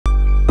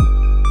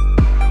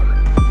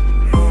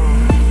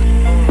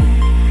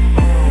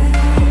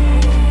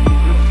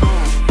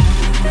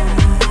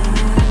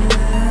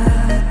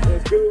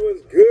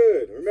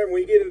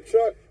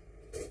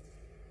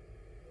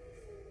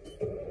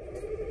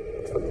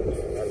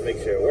Let's make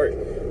sure it works.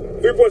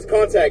 3 points of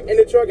contact in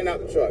the truck and out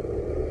the truck.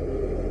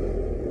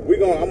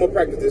 I'm gonna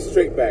practice this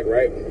straight back,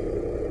 right?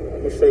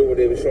 I'm gonna show you what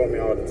they were showing me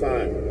all the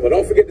time. But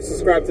don't forget to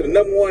subscribe to the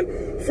 #1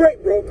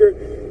 freight broker,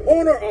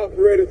 owner,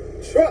 operator,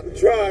 truck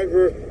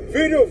driver,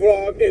 video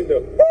vlog in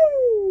the world.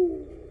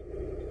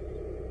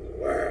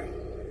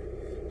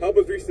 Help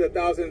us reach the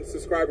 1,000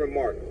 subscriber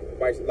mark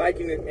by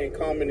liking it and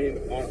commenting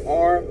on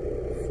our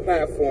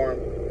platform,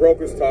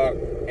 Brokers Talk.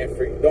 And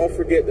don't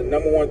forget, the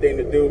 #1 thing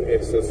to do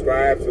is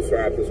subscribe.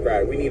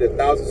 We need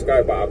 1,000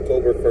 subscribers by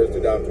October 1st,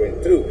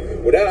 2022.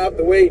 With that out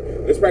the way,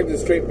 let's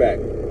practice straight back.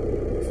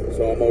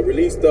 So I'm gonna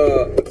release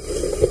the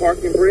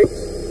parking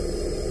brakes.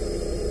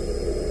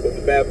 Put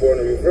the bad boy in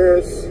the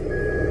reverse.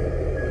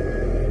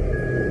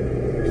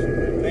 Make sure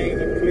my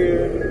lanes are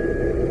clear.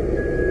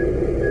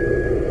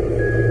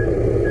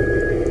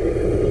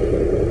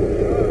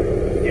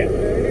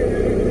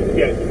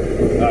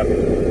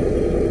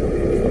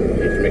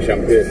 Make sure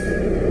I'm good.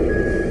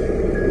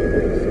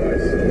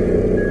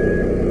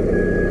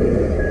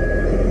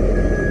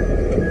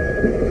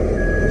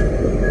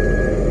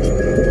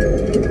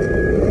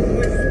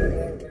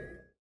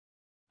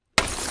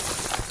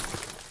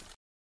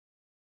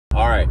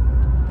 All right.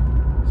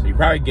 So you're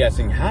probably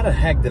guessing, how the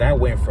heck did I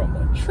went from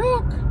a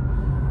truck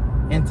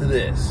into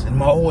this and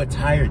my whole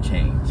tire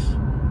change?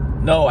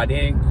 No, I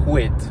didn't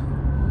quit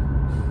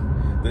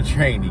the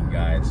training,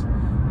 guys.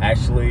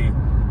 Actually,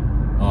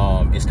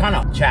 it's kind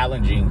of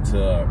challenging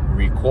to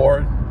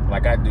record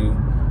like I do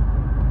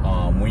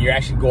when you're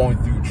actually going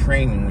through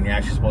training, when you're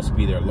actually supposed to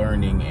be there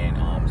learning and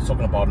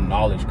soaking up all the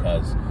knowledge,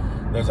 because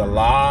there's a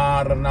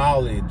lot of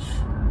knowledge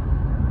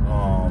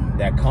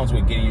that comes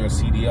with getting your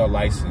CDL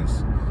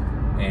license,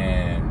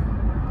 and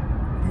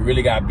you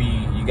really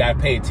you gotta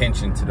pay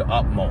attention to the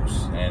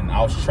utmost. And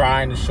I was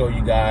trying to show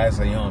you guys,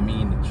 you know what I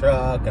mean, the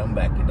truck, I'm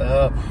backing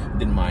up.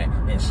 Then my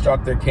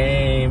instructor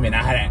came and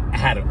I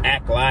had to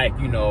act like,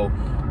 you know,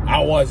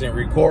 I wasn't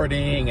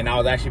recording and I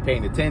was actually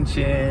paying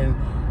attention,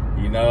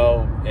 you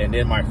know, and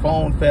then my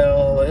phone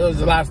fell. It was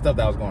a lot of stuff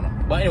that was going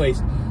on. But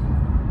anyways,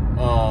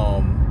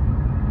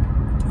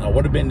 I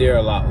would have been there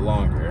a lot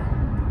longer.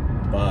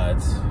 But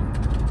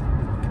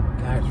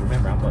guys,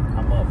 remember,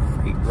 I'm a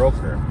freight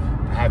broker.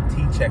 I have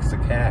T-checks to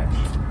cash.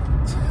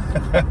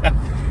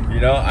 You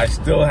know, I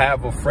still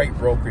have a freight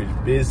brokerage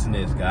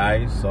business,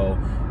 guys. So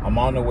I'm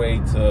on the way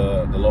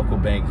to the local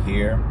bank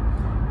here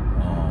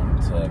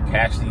to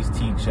cash these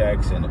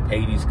T-checks and to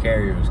pay these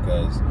carriers,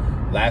 because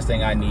last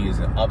thing I need is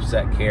an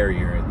upset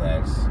carrier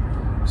that's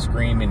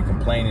screaming,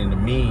 complaining to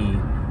me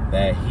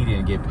that he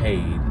didn't get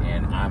paid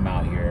and I'm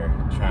out here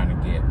trying to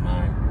get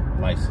my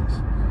license.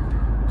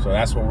 So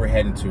that's what we're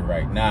heading to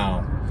right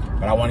now.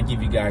 But I want to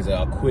give you guys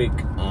a quick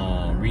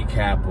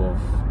recap of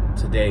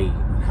today,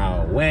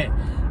 how it went.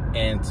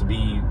 And to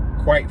be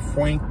quite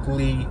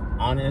frankly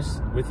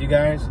honest with you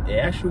guys, it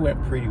actually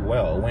went pretty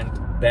well. It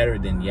went better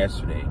than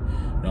yesterday.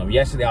 You know,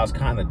 yesterday I was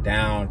kind of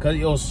down because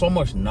it was so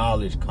much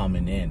knowledge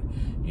coming in.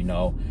 You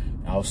know,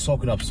 I was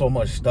soaking up so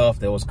much stuff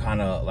that was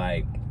kind of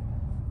like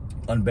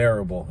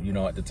unbearable, you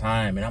know, at the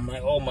time. And I'm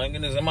like, oh my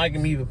goodness, am I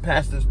gonna even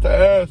pass this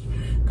test?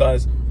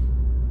 Because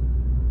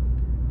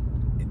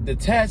the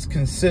test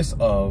consists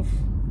of,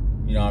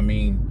 you know what I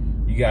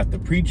mean, you got the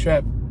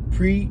pre-trip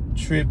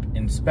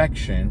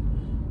inspection,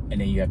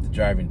 and then you have the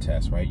driving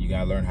test, right? You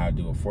gotta learn how to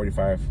do a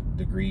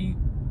 45-degree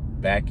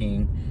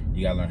backing,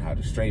 you gotta learn how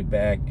to straight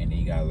back, and then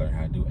you gotta learn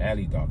how to do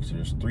alley dock. So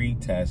there's 3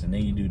 tests, and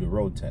then you do the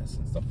road test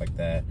and stuff like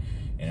that.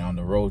 And on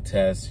the road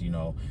test, you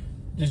know,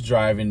 just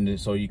driving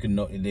so you can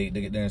know, the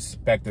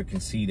inspector can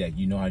see that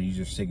you know how to use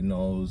your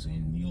signals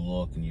and you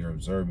look and you're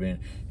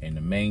observant. And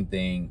the main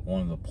thing,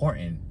 one of the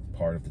important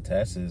part of the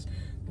test is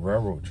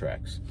railroad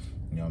tracks.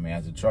 You know what I mean?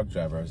 As a truck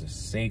driver, as a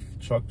safe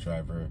truck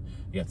driver,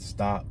 you have to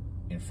stop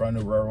in front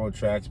of railroad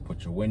tracks,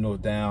 put your windows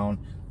down,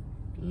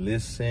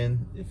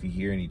 listen if you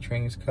hear any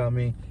trains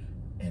coming,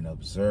 and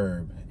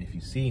observe if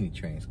you see any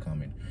trains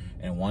coming.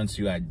 And once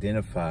you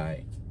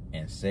identify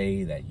and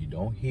say that you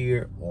don't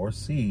hear or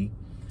see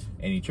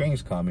any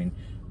trains coming,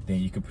 then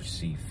you can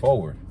proceed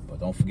forward. But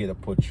don't forget to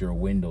put your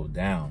window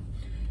down.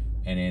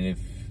 And then if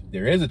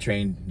there is a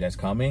train that's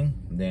coming,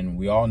 then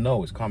we all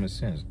know it's common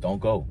sense. Don't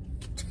go.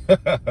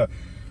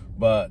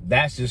 But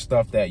that's just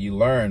stuff that you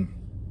learn.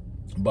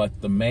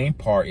 But the main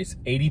part is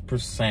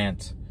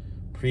 80%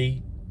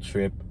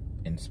 pre-trip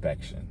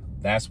inspection.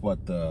 That's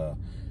what the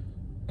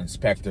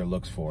inspector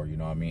looks for, you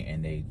know what I mean?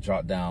 And they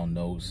jot down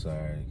notes,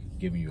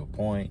 giving you a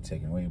point,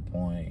 taking away a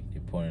point,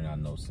 you're putting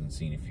on notes and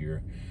seeing if you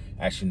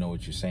actually know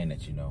what you're saying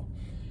that you know.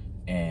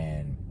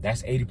 And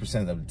that's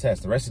 80% of the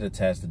test. The rest of the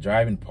test, the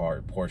driving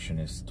portion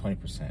is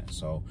 20%.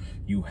 So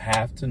you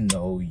have to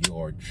know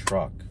your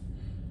truck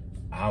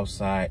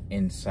outside,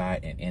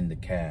 inside, and in the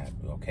cab,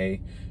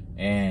 okay?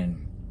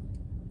 And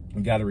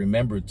you got to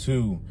remember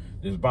too,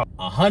 there's about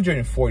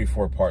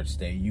 144 parts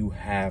that you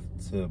have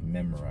to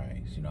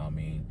memorize, you know what I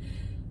mean?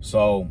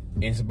 So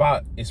it's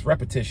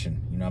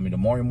repetition. You know what I mean? The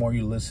more and more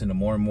you listen, the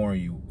more and more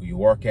you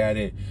work at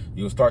it,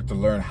 you'll start to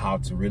learn how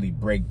to really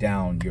break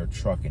down your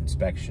truck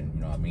inspection.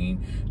 You know what I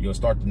mean? You'll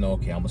start to know,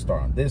 okay, I'm gonna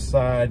start on this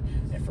side,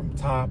 and from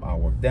top, I'll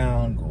work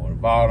down, go on the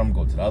bottom,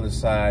 go to the other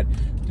side,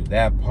 do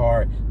that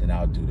part, then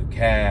I'll do the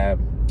cab,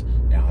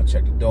 now I'll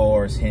check the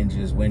doors,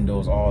 hinges,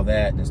 windows, all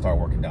that, then start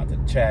working down to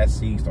the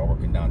chassis, start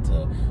working down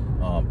to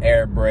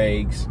air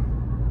brakes,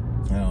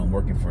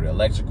 working for the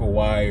electrical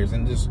wires,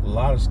 and just a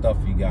lot of stuff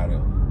you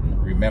gotta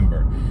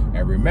remember.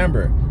 And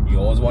remember, you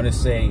always want to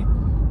say,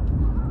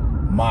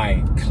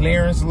 my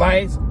clearance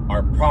lights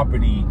are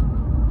properly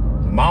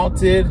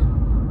mounted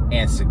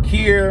and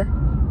secure,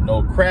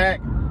 no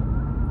crack,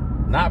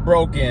 not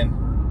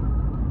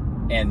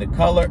broken, and the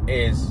color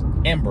is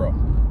ember,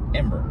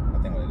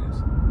 I think what it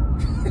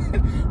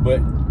is.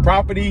 But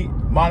properly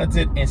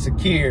mounted and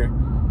secure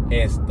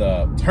is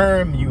the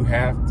term you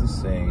have to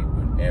say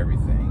with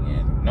everything,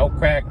 and no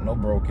crack, no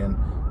broken,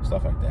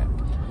 stuff like that.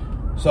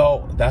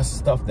 So that's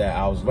stuff that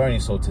I was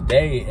learning. So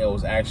today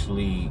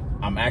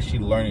I'm actually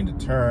learning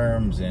the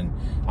terms, and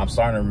I'm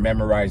starting to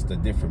memorize the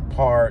different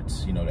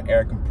parts, you know, the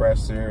air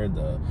compressor,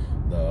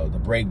 the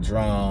brake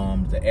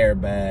drums, the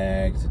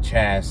airbags, the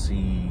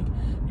chassis,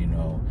 you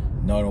know,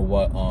 knowing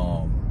what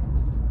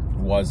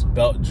was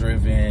belt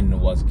driven,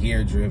 was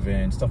gear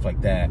driven, stuff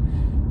like that.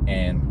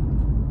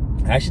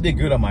 And I actually did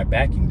good on my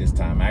backing this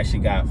time. I actually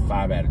got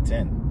 5 out of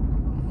 10.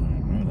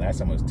 Last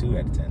time it was 2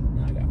 out of 10.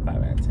 Now I got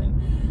 5 out of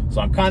 10. So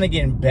I'm kind of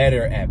getting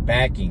better at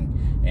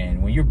backing.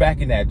 And when you're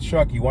backing that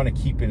truck, you want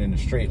to keep it in a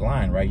straight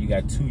line, right? You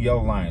got 2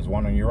 yellow lines,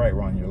 one on your right,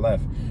 one on your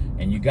left.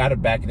 And you got to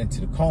back it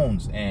into the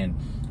cones. And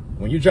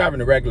when you're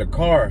driving a regular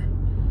car,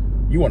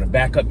 you want to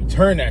back up, you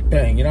turn that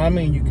thing, you know what I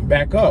mean? You can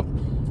back up.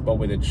 But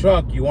with a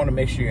truck, you want to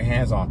make sure your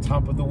hands are on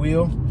top of the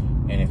wheel.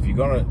 And if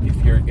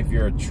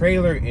your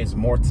trailer is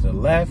more to the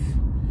left,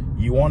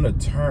 you want to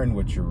turn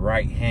with your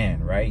right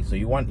hand, right? So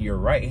you want your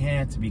right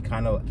hand to be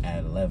kind of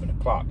at 11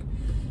 o'clock.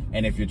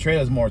 And if your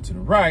trailer is more to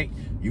the right,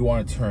 you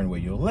want to turn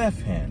with your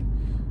left hand.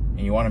 And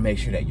you want to make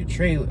sure that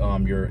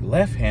your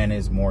left hand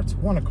is more to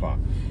 1 o'clock.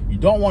 You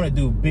don't want to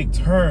do big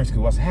turns,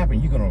 because what's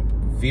happening, you're going to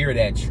veer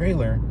that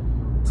trailer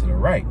to the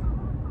right.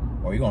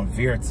 Or you're going to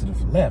veer it to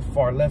the left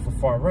or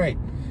far right.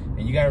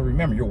 And you got to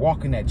remember, you're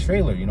walking that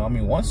trailer, you know what I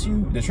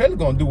mean? The trailer's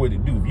going to do what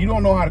it do. If you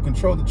don't know how to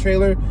control the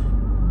trailer,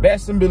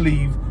 best and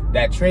believe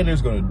that trailer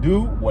is going to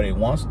do what it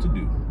wants to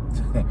do.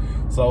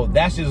 So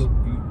that's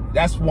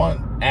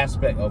one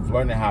aspect of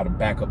learning how to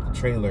back up the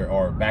trailer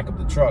or back up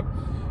the truck.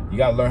 You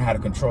got to learn how to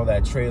control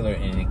that trailer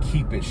and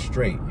keep it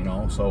straight, you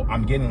know? So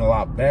I'm getting a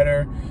lot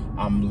better.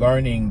 I'm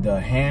learning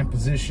the hand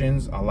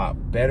positions a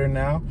lot better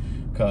now,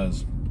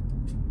 because,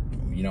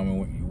 you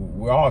know,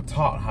 we're all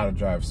taught how to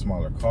drive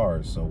smaller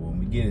cars. So when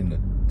we get in the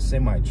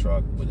semi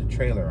truck with a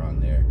trailer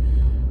on there,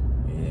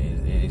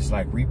 it's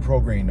like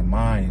reprogramming the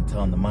mind and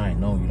telling the mind,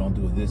 no, you don't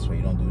do it this way,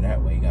 you don't do it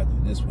that way, you gotta do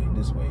it this way and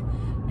this way.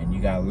 And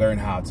you gotta learn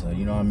how to,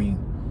 you know what I mean,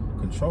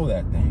 control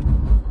that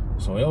thing.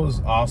 So it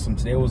was awesome.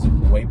 Today was a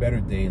way better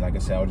day. Like I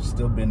said, I would have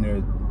still been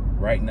there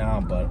right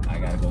now, but I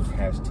gotta go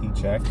cash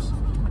T-checks,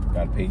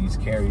 gotta pay these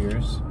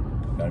carriers,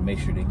 gotta make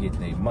sure they get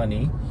their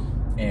money.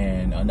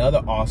 And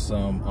another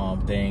awesome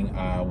thing,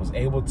 I was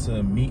able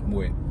to meet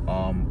with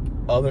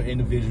other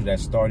individuals that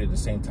started the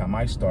same time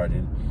I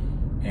started.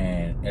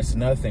 And that's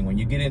another thing, when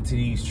you get into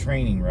these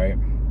training, right,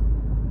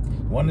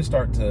 you want to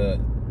start to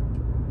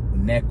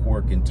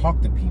network and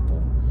talk to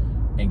people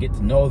and get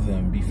to know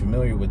them, be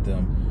familiar with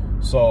them.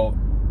 So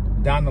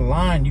down the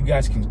line, you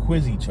guys can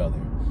quiz each other,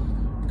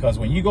 because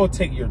when you go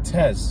take your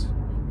test,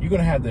 you're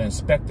going to have the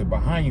inspector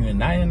behind you. And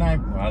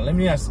 99, let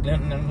me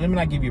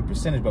not give you a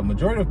percentage, but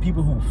majority of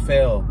people who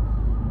fail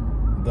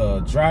the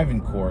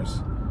driving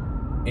course,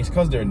 it's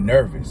because they're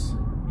nervous.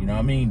 You know what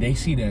I mean? They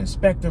see the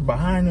inspector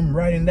behind them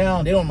writing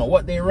down. They don't know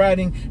what they're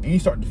writing, and you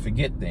start to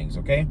forget things,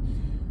 okay?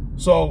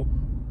 So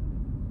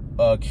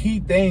a key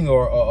thing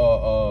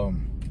or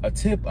a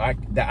tip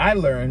that I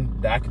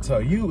learned that I can tell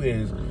you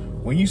is,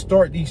 when you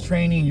start these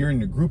training, you're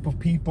in a group of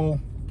people,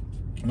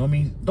 you know what I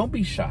mean? Don't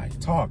be shy.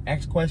 Talk,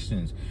 ask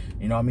questions.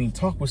 You know what I mean?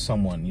 Talk with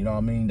someone, you know what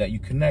I mean, that you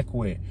connect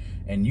with,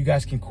 and you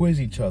guys can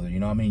quiz each other. You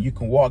know what I mean? You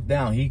can walk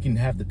down. He can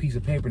have the piece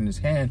of paper in his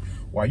hand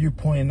while you're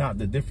pointing out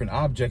the different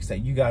objects that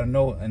you got to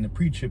know in the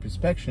pre-trip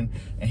inspection.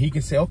 And he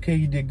can say, okay,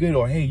 you did good,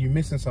 or hey, you're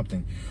missing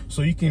something.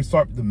 So you can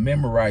start to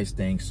memorize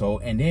things. So,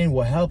 and then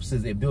what helps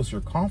is it builds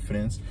your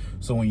confidence.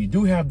 So when you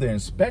do have the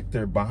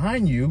inspector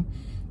behind you,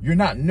 you're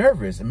not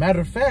nervous. As a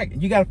matter of fact,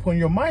 you got to put in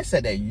your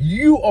mindset that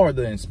you are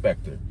the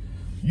inspector.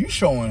 You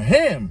showing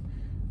him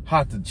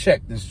how to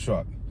check this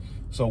truck.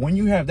 So when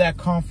you have that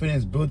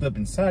confidence built up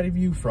inside of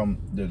you from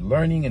the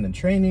learning and the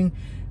training,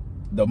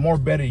 the more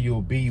better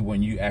you'll be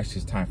when you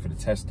actually it's time for the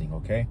testing,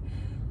 okay?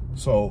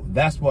 So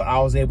that's what I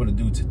was able to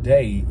do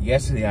today.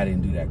 Yesterday I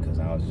didn't do that because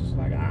I was just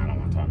like, I don't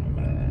want to talk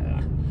about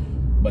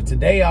that. But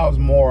today I was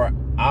more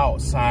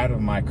outside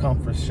of my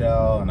comfort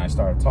shell, and I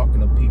started talking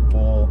to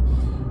people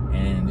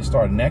and just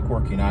started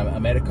networking. I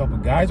met a couple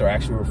of guys who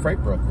actually were freight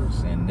brokers,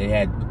 and they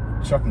had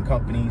trucking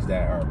companies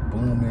that are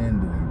booming,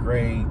 doing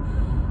great.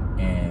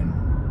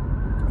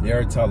 And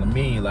they're telling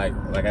me, like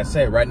I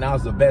said, right now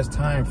is the best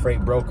time, freight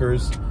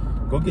brokers.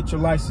 Go get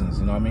your license.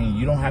 You know what I mean?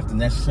 You don't have to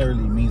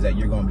necessarily mean that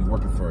you're going to be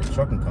working for a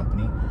trucking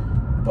company,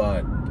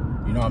 but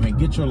you know what I mean,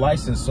 get your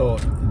license so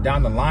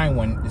down the line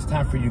when it's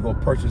time for you to go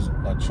purchase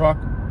a truck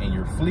in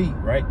your fleet,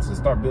 right, to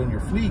start building your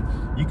fleet,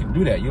 you can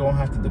do that. You don't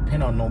have to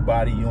depend on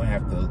nobody. You don't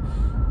have to,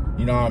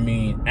 you know what I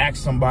mean, ask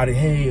somebody,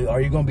 hey,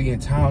 are you going to be in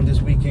town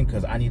this weekend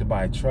because I need to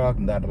buy a truck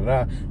and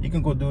da-da-da. You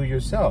can go do it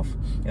yourself.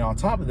 And on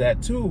top of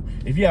that, too,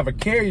 if you have a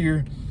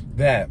carrier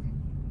that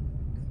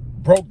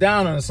broke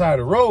down on the side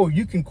of the road,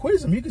 you can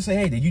quiz them. You can say,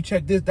 hey, did you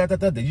check this,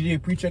 da-da-da? Did you do a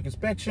pre-check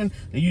inspection?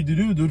 Did you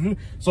do?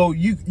 So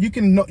you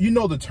can know, you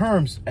know the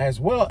terms as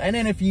well. And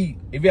then if you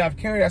have a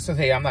carrier that says,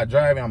 hey, I'm not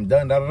driving, I'm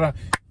done, da-da-da,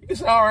 you can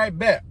say, all right,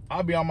 bet.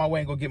 I'll be on my way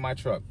and go get my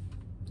truck.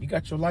 You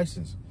got your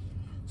license.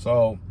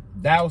 So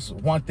that was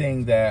one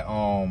thing that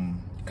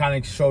kind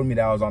of showed me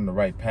that I was on the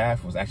right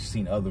path, was actually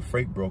seeing other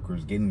freight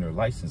brokers getting their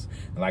license.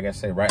 And like I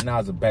said, right now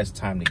is the best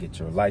time to get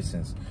your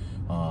license,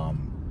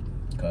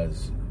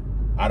 because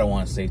I don't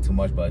want to say too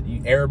much, but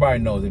everybody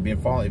knows if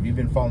you've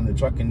been following the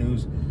trucking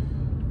news,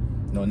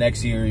 you know,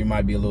 next year it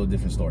might be a little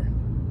different story.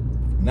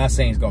 I'm not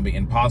saying it's going to be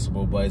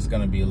impossible, but it's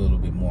going to be a little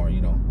bit more,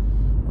 you know,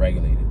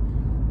 regulated.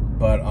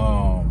 But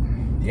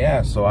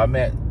yeah, so I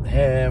met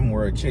him.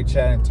 We're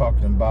chit-chatting,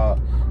 talking about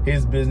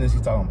his business.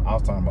 I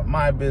was talking about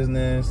my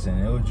business,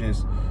 and it was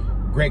just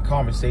great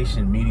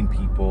conversation, meeting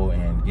people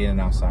and getting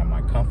outside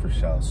my comfort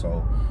shell.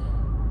 So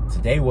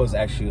today was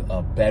actually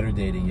a better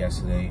day than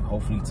yesterday.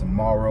 Hopefully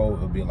tomorrow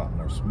it'll be a lot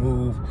more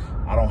smooth.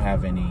 I don't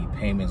have any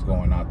payments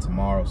going out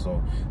tomorrow,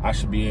 so I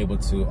should be able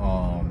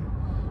to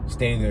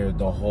stay there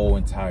the whole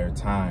entire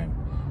time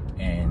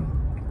and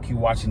keep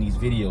watching these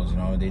videos. You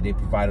know, they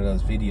provided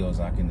us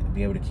videos. I can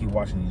be able to keep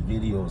watching these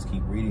videos,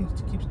 keep reading,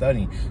 keep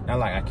studying. Not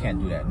like I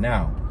can't do that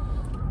now,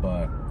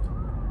 but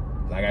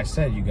like I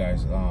said, you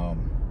guys,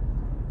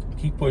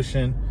 keep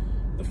pushing.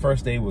 The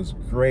first day was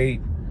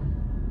great.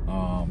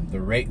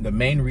 The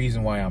main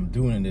reason why I'm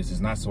doing this is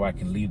not so I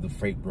can leave the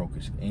freight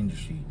brokerage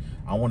industry.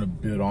 I want to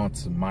build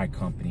onto my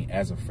company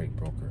as a freight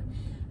broker.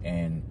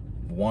 And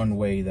one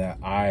way that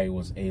I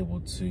was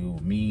able to,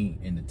 me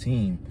and the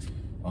team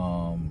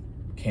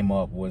came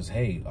up was,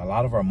 hey, a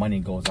lot of our money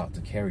goes out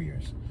to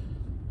carriers.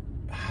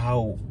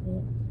 How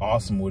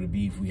awesome would it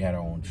be if we had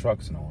our own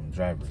trucks and our own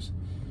drivers?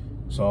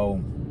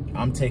 So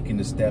I'm taking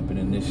the step and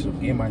initiative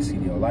to get my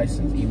CDL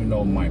license. Even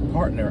though my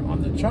partner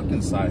on the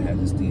trucking side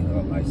has a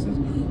CDL license,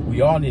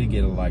 we all need to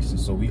get a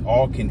license so we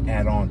all can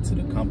add on to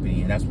the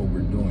company, and that's what we're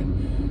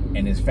doing.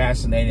 And it's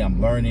fascinating. I'm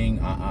learning.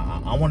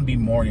 I want to be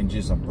more than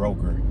just a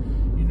broker,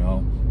 you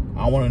know.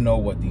 I want to know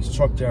what these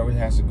truck drivers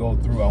have to go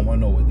through. I want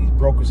to know what these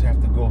brokers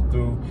have to go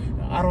through.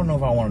 I don't know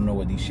if I want to know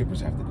what these shippers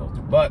have to go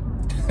through, but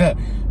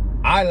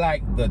I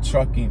like the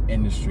trucking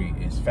industry.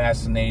 It's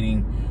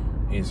fascinating.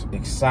 It's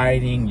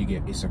exciting.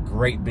 It's a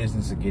great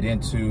business to get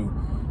into.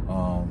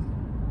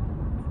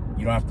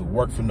 You don't have to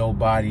work for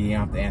nobody. You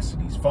don't have to answer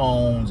these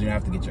phones. You don't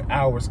have to get your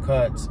hours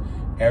cut.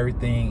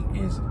 Everything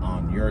is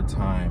on your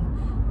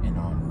time and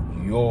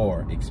on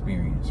your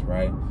experience,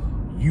 right?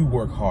 You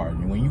work hard.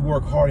 And when you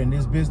work hard in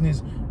this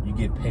business, you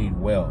get paid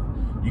well.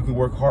 You can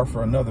work hard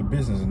for another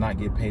business and not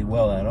get paid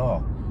well at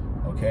all,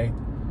 okay?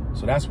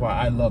 So that's why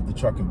I love the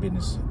trucking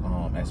business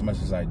as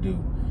much as I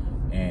do.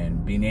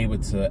 And being able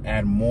to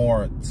add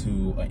more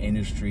to an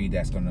industry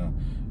that's gonna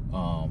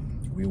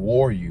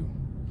reward you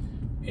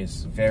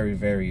is very,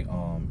 very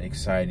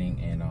exciting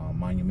and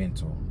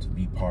monumental to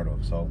be part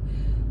of. So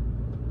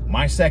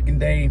my second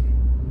day,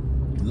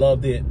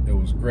 loved it. It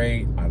was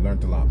great. I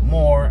learned a lot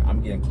more.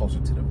 I'm getting closer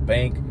to the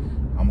bank.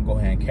 I'm gonna go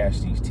ahead and cash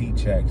these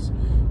T-checks.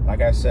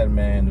 Like I said,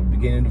 man, the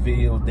beginning of the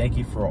video, thank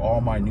you for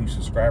all my new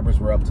subscribers.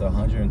 We're up to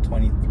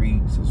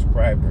 123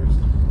 subscribers.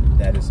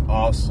 That is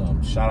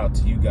awesome. Shout out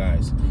to you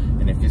guys.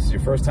 And if it's your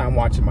first time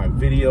watching my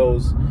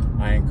videos,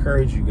 I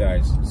encourage you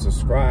guys,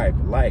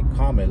 subscribe, like,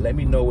 comment. Let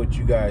me know what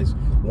you guys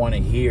want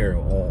to hear,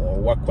 or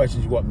what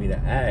questions you want me to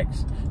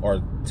ask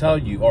or tell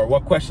you, or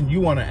what question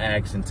you want to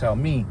ask and tell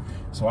me,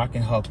 so I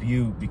can help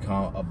you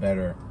become a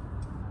better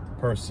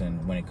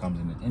person when it comes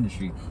in the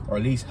industry, or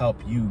at least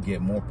help you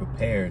get more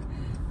prepared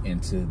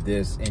into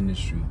this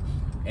industry.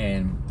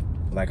 And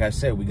like I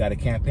said, we got a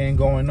campaign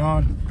going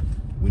on.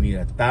 We need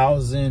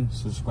 1,000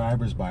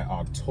 subscribers by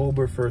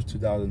October 1st,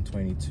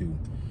 2022.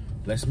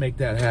 Let's make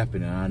that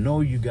happen. And I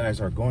know you guys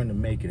are going to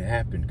make it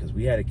happen, because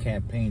we had a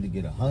campaign to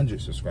get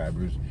 100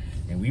 subscribers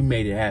and we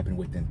made it happen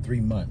within 3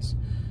 months.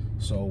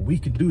 So we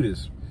can do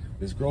this.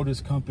 Let's grow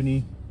this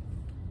company.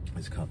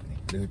 Let's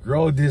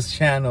grow this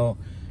channel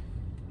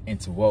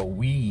into what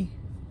we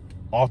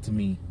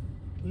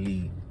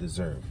ultimately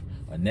deserve.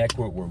 A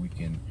network where we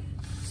can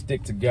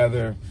stick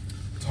together,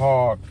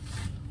 talk,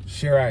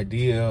 share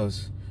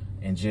ideas,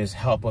 and just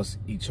help us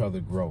each other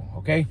grow,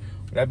 okay?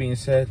 With that being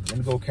said, let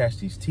me go cash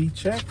these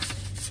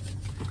T-checks.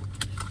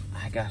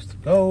 I got to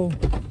go.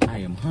 I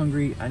am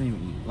hungry. I didn't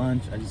even eat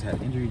lunch. I just had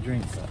an injury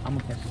drink, so I'm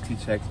gonna cash the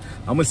T-checks.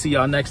 I'm gonna see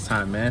y'all next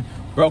time, man.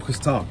 Brokers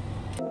Talk.